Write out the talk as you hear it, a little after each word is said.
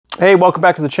Hey, welcome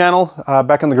back to the channel.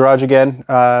 Back in the garage again.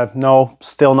 No,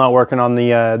 still not working on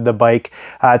the bike.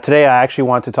 Today I actually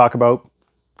want to talk about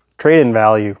trade-in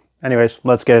value. Anyways,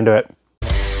 let's get into it.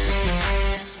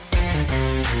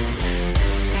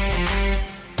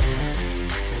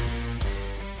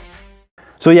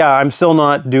 So yeah, I'm still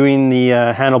not doing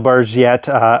the handlebars yet.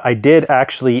 I did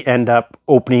actually end up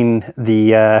opening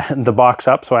the box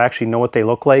up, so I actually know what they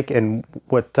look like and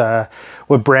what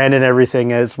brand and everything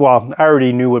is. Well, I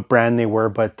already knew what brand they were,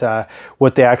 but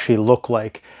what they actually look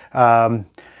like.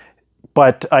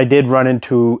 But I did run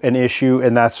into an issue,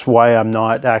 and that's why I'm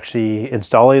not actually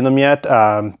installing them yet.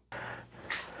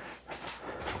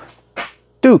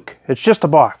 Duke, it's just a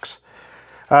box.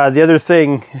 The other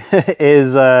thing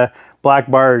is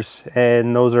black bars,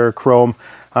 and those are chrome.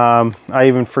 I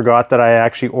even forgot that I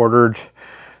actually ordered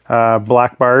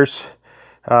black bars.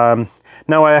 Now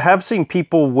I have seen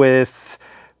people with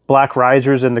black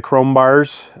risers and the chrome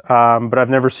bars, but I've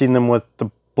never seen them with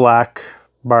the black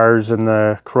bars and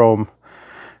the chrome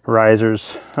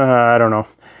risers. I don't know.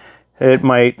 It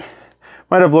might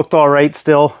have looked all right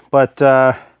still, but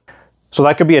so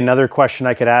that could be another question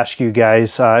I could ask you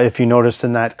guys. If you noticed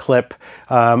in that clip,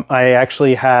 I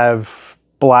actually have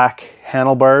black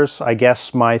handlebars. I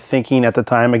guess my thinking at the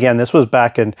time, again, this was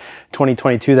back in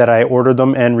 2022 that I ordered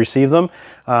them and received them.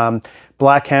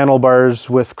 Black handlebars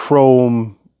with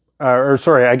chrome, or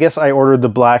sorry, I guess I ordered the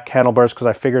black handlebars because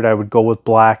I figured I would go with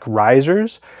black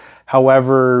risers.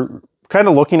 However, kind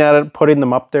of looking at it, putting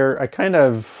them up there,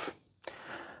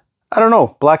 I don't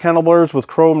know, black handlebars with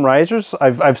chrome risers.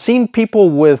 I've seen people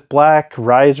with black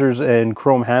risers and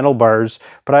chrome handlebars,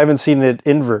 but I haven't seen it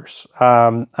inverse.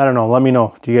 I don't know. Let me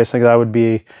know. Do you guys think that would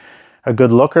be a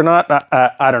good look or not?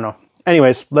 I don't know.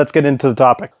 Anyways, let's get into the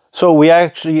topic. So I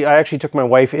actually took my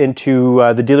wife into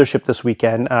the dealership this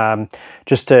weekend,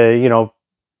 just to, you know,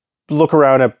 look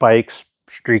around at bikes,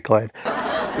 Street Glide.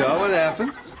 So what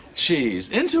happened? She's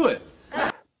into it.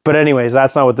 But anyways,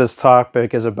 that's not what this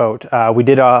topic is about. We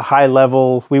did a high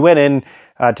level. We went in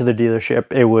to the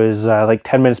dealership. It was like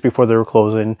 10 minutes before they were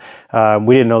closing.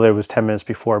 We didn't know that it was 10 minutes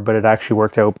before, but it actually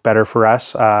worked out better for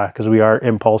us because we are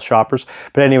impulse shoppers.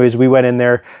 But anyways, we went in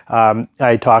there.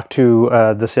 I talked to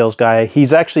the sales guy.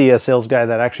 He's actually a sales guy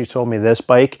that actually sold me this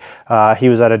bike. He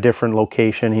was at a different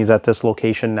location. He's at this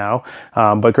location now.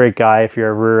 But great guy. If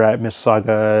you're ever at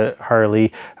Mississauga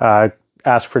Harley,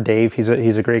 ask for Dave. He's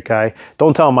a great guy.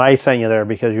 Don't tell him I sent you there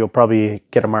because you'll probably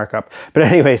get a markup. But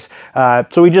anyways,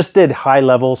 so we just did high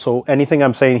level. So anything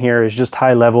I'm saying here is just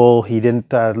high level. He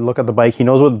didn't look at the bike. He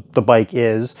knows what the bike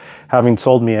is, having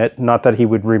sold me it. Not that he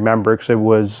would remember because it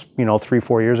was, you know,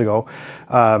 3-4 years ago.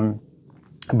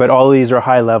 But all of these are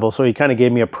high level. So he kind of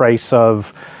gave me a price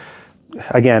of,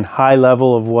 again, high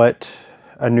level of what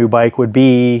a new bike would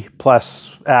be,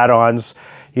 plus add-ons.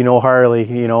 You know,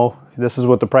 Harley, you know, this is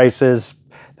what the price is.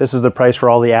 This is the price for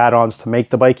all the add-ons to make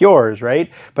the bike yours,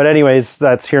 right? But anyways,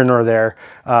 that's here nor there.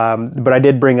 But I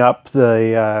did bring up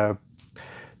the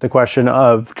question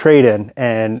of trade-in,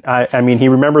 and I mean, he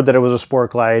remembered that it was a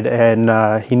Sport Glide,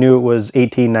 and he knew it was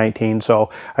 18, 19.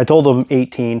 So I told him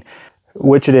 18,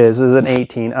 which it is an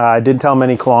 18. I didn't tell him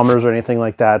any kilometers or anything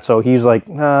like that. So he's like,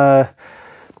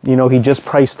 you know, he just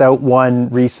priced out one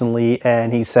recently,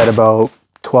 and he said about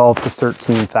 12 to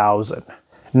 13,000.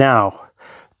 Now,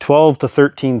 12 to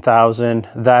 13,000,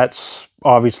 that's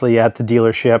obviously at the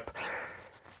dealership.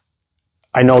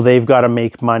 I know they've got to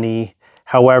make money.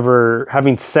 However,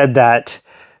 having said that,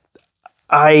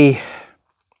 there's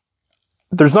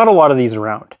not a lot of these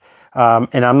around.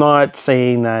 And I'm not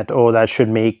saying that, oh, that should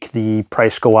make the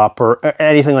price go up or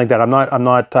anything like that. I'm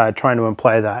not trying to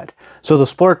imply that. So the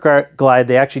Sport Glide,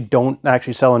 they actually don't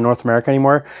sell in North America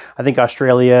anymore. I think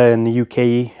Australia and the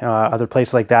UK, other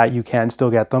places like that, you can still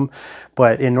get them.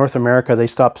 But in North America, they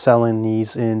stopped selling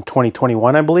these in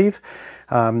 2021, I believe.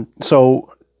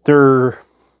 So they're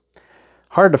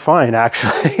hard to find,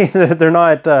 actually. They're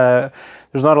not...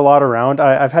 there's not a lot around.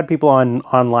 I've had people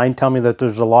online tell me that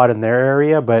there's a lot in their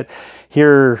area, but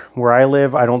here where I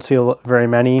live, I don't see very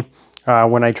many.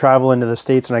 When I travel into the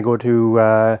States and I go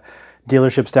to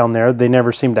dealerships down there, they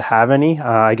never seem to have any.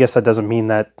 I guess that doesn't mean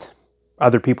that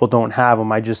other people don't have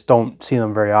them. I just don't see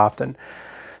them very often.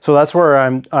 So that's where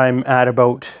I'm at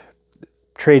about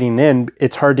trading in.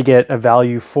 It's hard to get a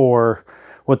value for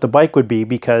what the bike would be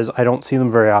because I don't see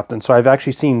them very often. So I've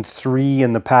actually seen 3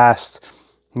 in the past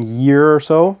year or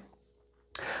so.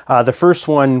 The first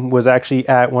one was actually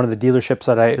at one of the dealerships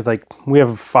that we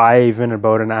have 5 in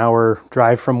about an hour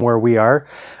drive from where we are.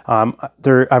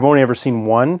 I've only ever seen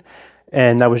one,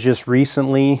 and that was just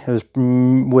recently. It was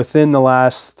within the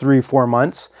last 3-4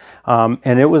 months,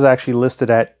 and it was actually listed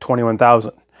at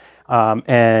 21,000.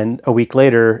 and a week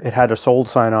later it had a sold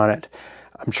sign on it.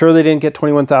 I'm sure they didn't get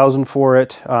 21,000 for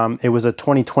it. It was a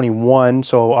 2021,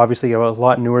 so obviously it was a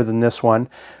lot newer than this one,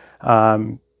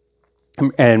 and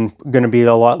going to be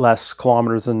a lot less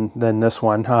kilometers than this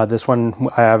one. This one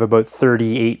I have about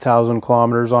 38,000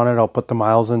 kilometers on it. I'll put the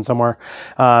miles in somewhere.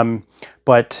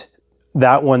 But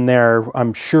that one there,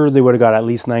 I'm sure they would have got at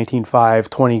least 19.5,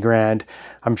 20 grand.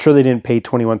 I'm sure they didn't pay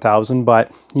 21,000,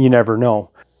 but you never know.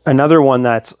 Another one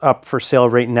that's up for sale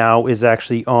right now is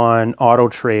actually on Auto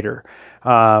Trader.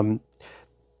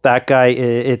 That guy,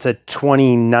 it's a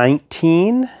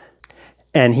 2019,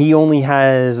 and he only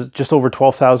has just over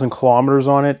 12,000 kilometers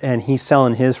on it, and he's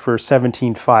selling his for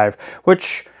 17.5,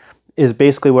 which is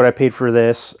basically what I paid for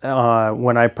this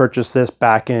when I purchased this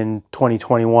back in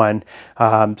 2021,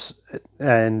 and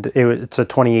it's a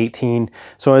 2018,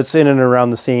 so it's in and around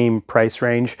the same price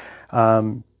range.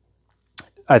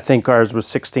 I think ours was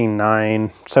 16.9,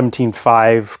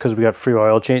 17.5 because we got free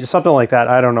oil change, something like that.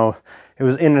 I don't know. It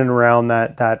was in and around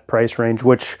that price range,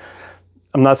 which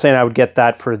I'm not saying I would get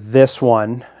that for this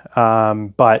one,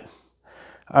 but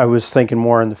I was thinking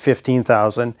more in the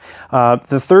 15,000.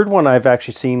 The third one I've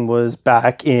actually seen was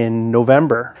back in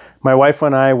November. My wife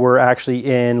and I were actually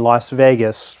in Las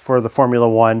Vegas for the Formula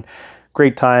One.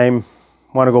 Great time.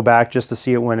 Want to go back just to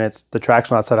see it when the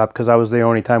track's not set up, because that was the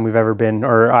only time we've ever been,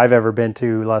 or I've ever been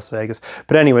to Las Vegas.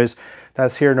 But anyways,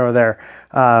 that's here nor there.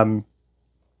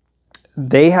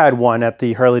 They had one at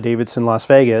the Harley-Davidson Las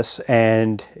Vegas,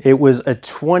 and it was a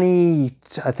 20,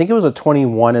 I think it was a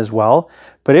 21 as well,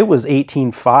 but it was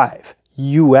 18.5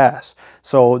 US.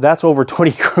 So that's over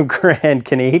 20 grand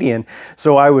Canadian.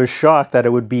 So I was shocked that it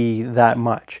would be that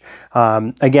much.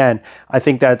 Again, I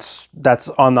think that's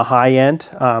on the high end.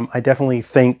 I definitely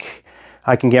think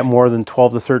I can get more than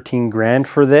 12 to 13 grand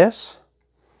for this.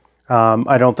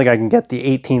 I don't think I can get the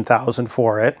 18,000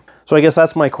 for it. So I guess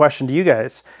that's my question to you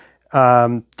guys.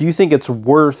 Do you think it's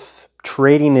worth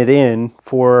trading it in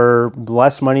for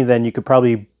less money than you could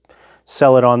probably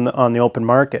sell it on the open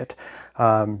market?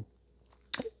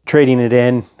 Trading it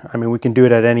in, I mean, we can do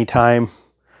it at any time.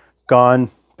 Gone,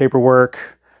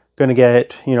 paperwork, gonna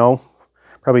get, you know,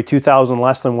 probably 2,000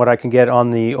 less than what I can get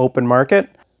on the open market,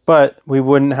 but we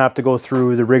wouldn't have to go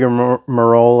through the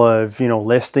rigmarole of, you know,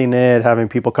 listing it, having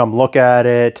people come look at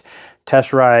it,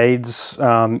 test rides.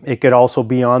 It could also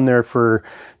be on there for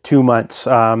 2 months.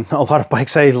 A lot of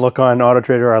bikes I look on Auto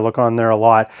Trader, I look on there a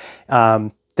lot.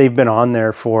 They've been on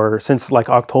there since like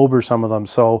October, some of them.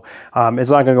 So it's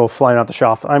not going to go flying off the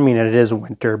shelf. I mean, it is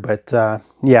winter, but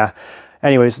yeah.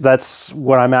 Anyways, that's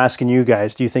what I'm asking you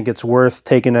guys. Do you think it's worth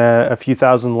taking a few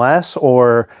thousand less,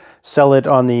 or sell it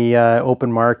on the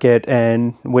open market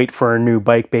and wait for a new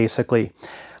bike, basically?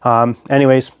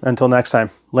 Anyways, until next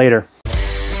time, later.